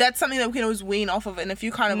that's something that we can always wean off of. And if you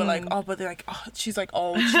kind of were like, oh, but they're like, oh, she's like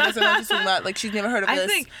old, she doesn't know what she's talking about, like she's never heard of this.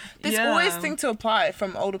 Think there's always thing to apply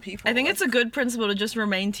from older people. I think it's a good principle to just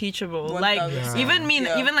remain teachable. Like even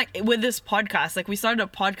like with this podcast, like we started a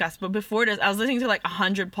podcast, but before this I was listening to like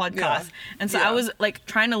 100 podcasts, and so I was like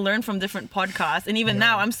trying to learn from different podcasts, and even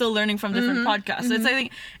now I'm still learning from different podcasts. So it's I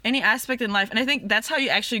think any aspect in life, and I think that's how you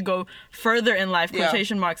actually go further in life,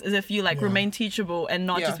 quotation marks, is if you like remain teachable and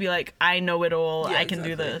not just be like, I know it all, I can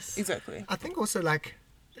do this. Exactly. I think also like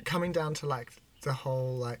coming down to like the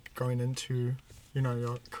whole like going into, you know,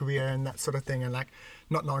 your career and that sort of thing, and like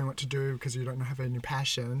not knowing what to do because you don't have any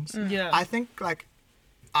passions. I think like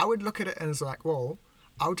I would look at it as like, well,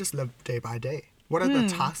 I'll just live day by day. What are the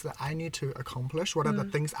tasks that I need to accomplish? What are the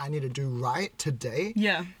things I need to do right today?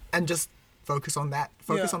 And just focus on that.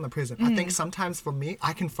 Focus on the present. I think sometimes for me,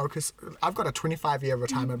 I can focus. I've got a 25-year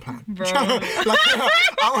retirement plan. Bro. like,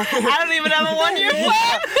 I don't even have a 1-year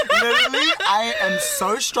plan. Literally, I am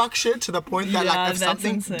so structured to the point that like if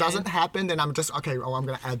something insane. doesn't happen, then I'm just okay. Oh, I'm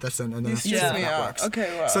gonna add this in, and then see if that works.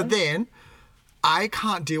 Okay, wow. So then, I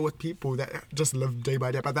can't deal with people that just live day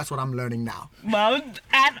by day. But that's what I'm learning now. Well,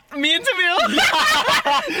 me and Tamil.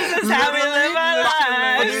 This is how we live our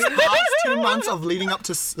For lives. these past 2 months of leading up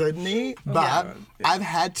to Sydney, but I've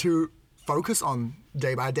had to focus on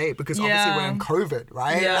day by day because obviously we're in COVID,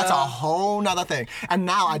 right? That's a whole nother thing. And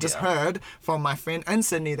now I just heard from my friend in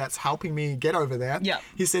Sydney that's helping me get over there.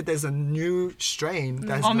 He said there's a new strain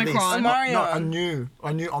that's Omicron. released. No,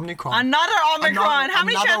 a new Omicron. Another Omicron. How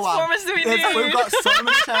many Transformers do we need? We've got so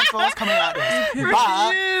many Transformers coming out there.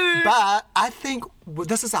 But I think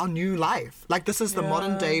this is our new life. Like this is the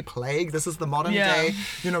modern day plague. This is the modern day,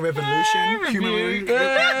 revolution. Human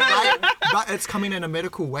right? But it's coming in a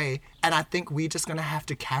medical way. And I think we're just going to have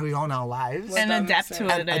to carry on our lives. And adapt to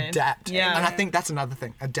it. And adapt. Yeah. And I think that's another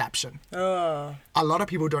thing, adaptation. Oh. A lot of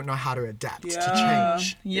people don't know how to adapt to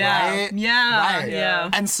change. Yeah. Right? Yeah. Right. Yeah.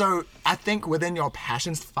 And so I think within your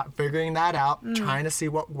passions, figuring that out, trying to see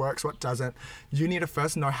what works, what doesn't, you need to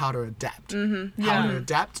first know how to adapt. How to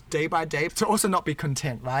adapt day by day, to also not be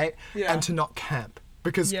content, right? Yeah. And to not camp.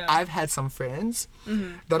 Because I've had some friends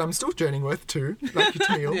that I'm still journeying with too, like you,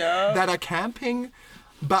 Tamil, that are camping,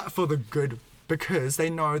 but for the good, because they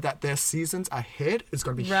know that their seasons ahead is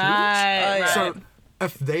going to be huge. Right. So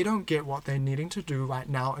if they don't get what they're needing to do right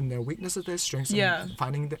now in their weaknesses, their strengths, and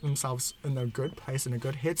finding themselves in a good place, in a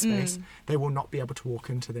good headspace, they will not be able to walk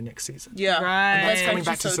into the next season. Yeah. Right. And that's coming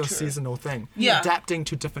back so to the true. seasonal thing. Yeah. Adapting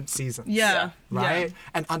to different seasons. Yeah. Right? Yeah.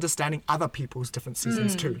 And understanding other people's different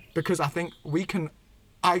seasons too. Because I think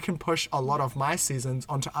I can push a lot of my seasons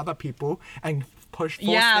onto other people and force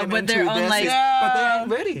them but into they're their on, like- season. But they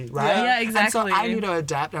ain't ready, right? Yeah, exactly. And so I need to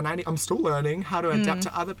adapt, and I'm still learning how to adapt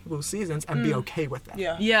to other people's seasons and be okay with that.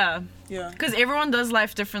 Yeah. Yeah. Yeah. Because everyone does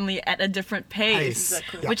life differently at a different pace.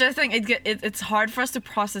 Exactly. Yeah. Which I think it's hard for us to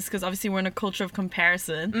process because obviously we're in a culture of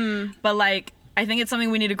comparison. But like, I think it's something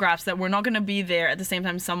we need to grasp, that we're not going to be there at the same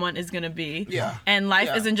time someone is going to be. Yeah. And life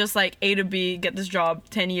Yeah. isn't just like A to B, get this job,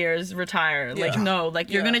 10 years, retire. Like, Yeah. no, like,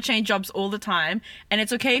 you're Yeah. going to change jobs all the time. And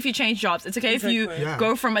it's okay if you change jobs. It's okay if you Exactly. Yeah.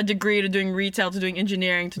 go from a degree to doing retail to doing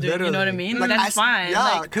engineering to doing, you know what I mean? Like, That's fine. Yeah,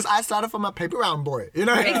 Like, because I started from a paper round boy, you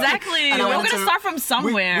know? exactly. And I We're went going to to- start from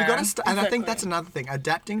somewhere. We got to and I think Exactly. that's another thing,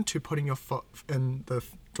 adapting to putting your foot in the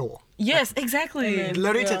door. Yes, exactly. And then-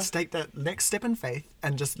 Literally Yeah. to take that next step in faith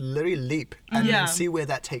and just literally leap and Yeah. then see where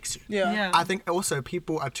that takes you. Yeah. Yeah. I think also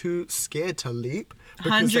people are too scared to leap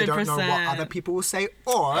because they don't know what 100%. other people will say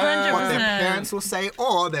or what 100%. their parents will say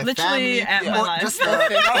or their Literally family. at my or life. just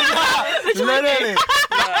literally.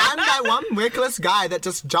 I'm that one reckless guy that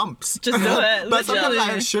just jumps. Just do it, But sometimes I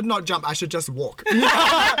literally. should not jump. I should just walk.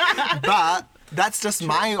 But that's just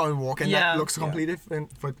my own walk, and Yeah. that looks completely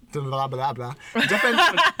different for blah blah blah. Different.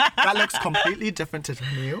 That looks completely different to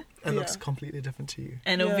me. It looks Yeah. completely different to you.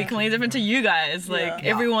 And it'll be Yeah. completely different to you guys. Like,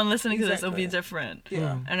 Yeah. everyone listening to this, it'll be Exactly. different.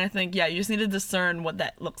 Yeah. And I think, yeah, you just need to discern what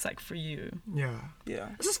that looks like for you. Yeah. Yeah.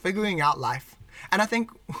 It's just figuring out life. And I think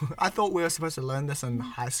I thought we were supposed to learn this in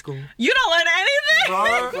high school. You don't learn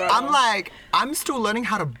anything. Bro, I'm still learning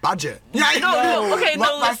how to budget. Yeah, I know. No, okay,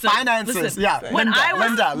 no, My listen, finances. listen. Yeah, When Linda, I was-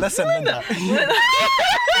 Linda, listen, Linda.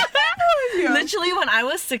 Literally, when I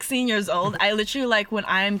was 16 years old, I literally, like, when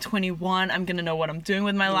I'm 21, I'm gonna know what I'm doing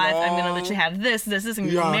with my life. I'm gonna literally have this, I'm gonna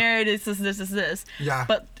Yeah. be married, this. Yeah.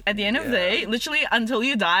 But at the end of the day, literally, until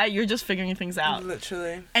you die, you're just figuring things out.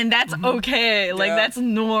 Literally. And that's okay. Like, Yeah. that's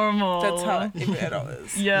normal. That's how every adult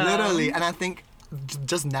is. Yeah. Literally, and I think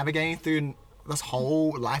just navigating through this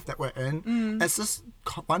whole life that we're in, it's just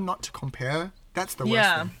one, not to compare. That's the worst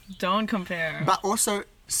Yeah. thing. Don't compare. But also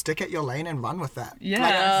stick at your lane and run with that. Yeah,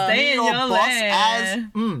 Like, stay be in your your boss lane. as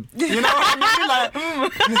you know what I mean? Like,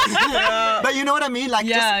 but you know what I mean? Like,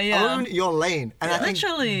 Yeah, just yeah. own your lane, and I think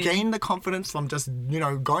Literally. gain the confidence from just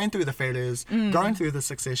going through the failures, going through the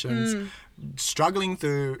successions, struggling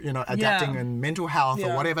through adapting Yeah. and mental health or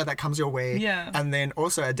Yeah. whatever that comes your way, Yeah. and then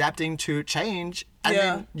also adapting to change. And Yeah.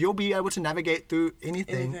 then you'll be able to navigate through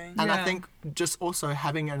anything. Anything. And I Yeah. think just also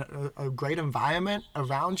having a great environment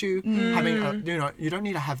around you, having you don't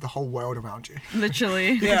need to have the whole world around you.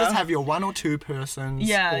 Literally. You Yeah. can just have your one or two persons.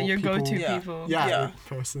 Yeah, or your people. go-to Yeah. people. Yeah, Yeah.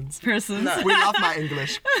 persons. Persons. No. We love my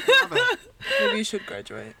English. Love it. Maybe you should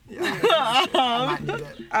graduate. Yeah, I might need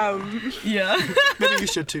it. Yeah. Maybe you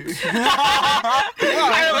should too. I'm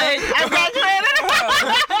graduated.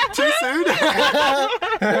 Too soon?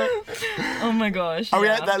 Oh my gosh. Are we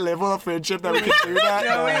yeah. at that level of friendship that we can do that?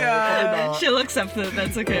 Yeah, we are. probably not. She'll accept it.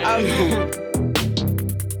 That's okay.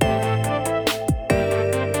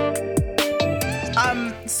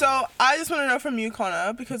 So I just want to know from you,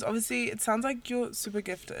 Connor, because obviously it sounds like you're super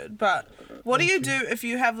gifted, but what do you do if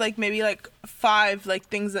you have like maybe like 5 like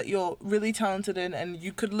things that you're really talented in and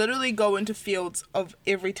you could literally go into fields of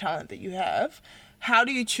every talent that you have? How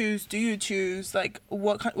do you choose? Do you choose like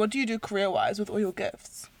what do you do career-wise with all your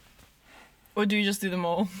gifts? Or do you just do them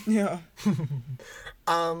all? Yeah.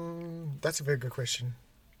 That's a very good question.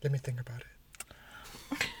 Let me think about it.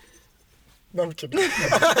 No, I'm kidding.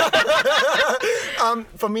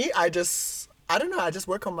 For me, I don't know, I just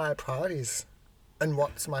work on my priorities and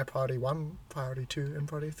what's my priority 1, priority 2, and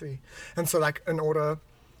priority 3. And so like in order,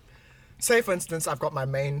 say for instance, I've got my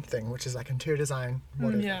main thing, which is like interior design,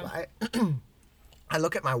 whatever, Yeah. right? I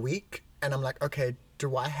look at my week and I'm like, okay,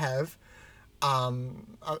 do I have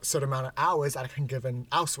a certain amount of hours that I can give in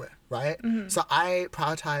elsewhere, right? So I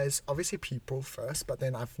prioritize obviously people first, but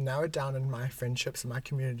then I've narrowed down in my friendships and my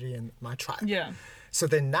community and my tribe. Yeah. So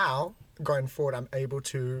then now, going forward, I'm able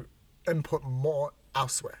to input more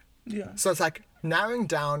elsewhere. Yeah. So it's like narrowing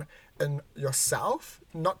down in yourself,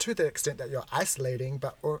 not to the extent that you're isolating,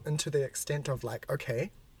 but into the extent of like,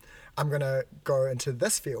 okay, I'm going to go into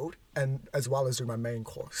this field and as well as do my main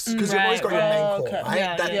course. Because you've always got your Right, main right. core, Okay. right?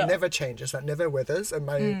 Yeah, That yeah. never changes, that never withers. It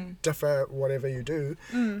may differ whatever you do,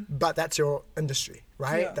 but that's your industry,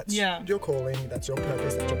 right? Yeah. That's Yeah. your calling, that's your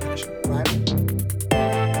purpose, that's your passion, right?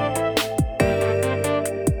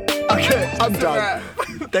 Okay, I'm done.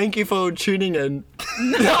 Thank you for tuning in.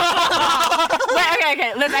 Wait,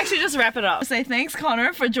 okay. Let's actually just wrap it up. Say thanks,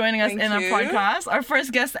 Connor, for joining us Thank in our you. podcast. Our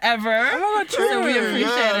first guest ever. Oh my God, So we true. appreciate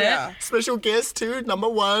Yeah. it. Yeah. Special guest too, number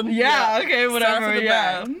 1. Yeah, Yeah. okay, whatever. for the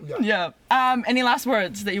Yeah. bag. Yeah. Any last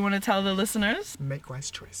words that you want to tell the listeners? Make wise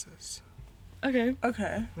choices. Okay.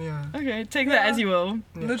 Okay. Yeah. Okay. Take that as you will.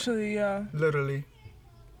 Literally, yeah. Literally.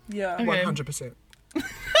 Yeah. Okay. 100%.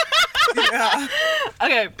 Yeah.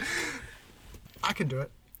 Okay. I can do it.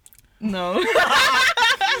 No.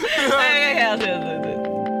 Okay, I'll do it.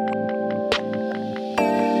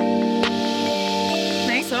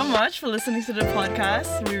 Thanks so much for listening to the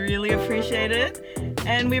podcast. We really appreciate it.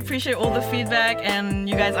 And we appreciate all the feedback and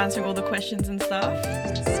you guys answering all the questions and stuff.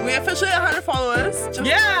 We officially at 100 followers. Just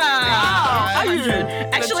Yeah! 100.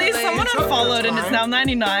 Actually, Literally. someone unfollowed and it's now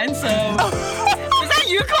 99, so... Was that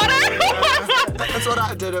you, Connor? That's what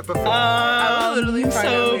I did it before. I will literally find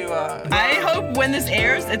out who you So, are. I hope when this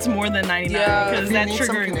airs, it's more than 99 Yeah. because If you that's need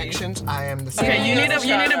some triggering me. connections, I am the CIA. Okay, you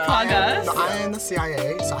need to plug us. No, I am the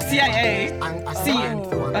CIA. So I can CIA? I C. find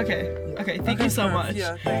the one. Okay, thank you so much.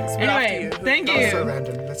 Yeah, thanks. But Anyway, after you. thank That was so you.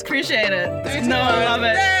 random. Let's cut Appreciate that. it. No, I love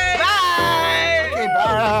it. Yay! Bye! Okay,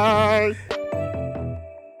 bye.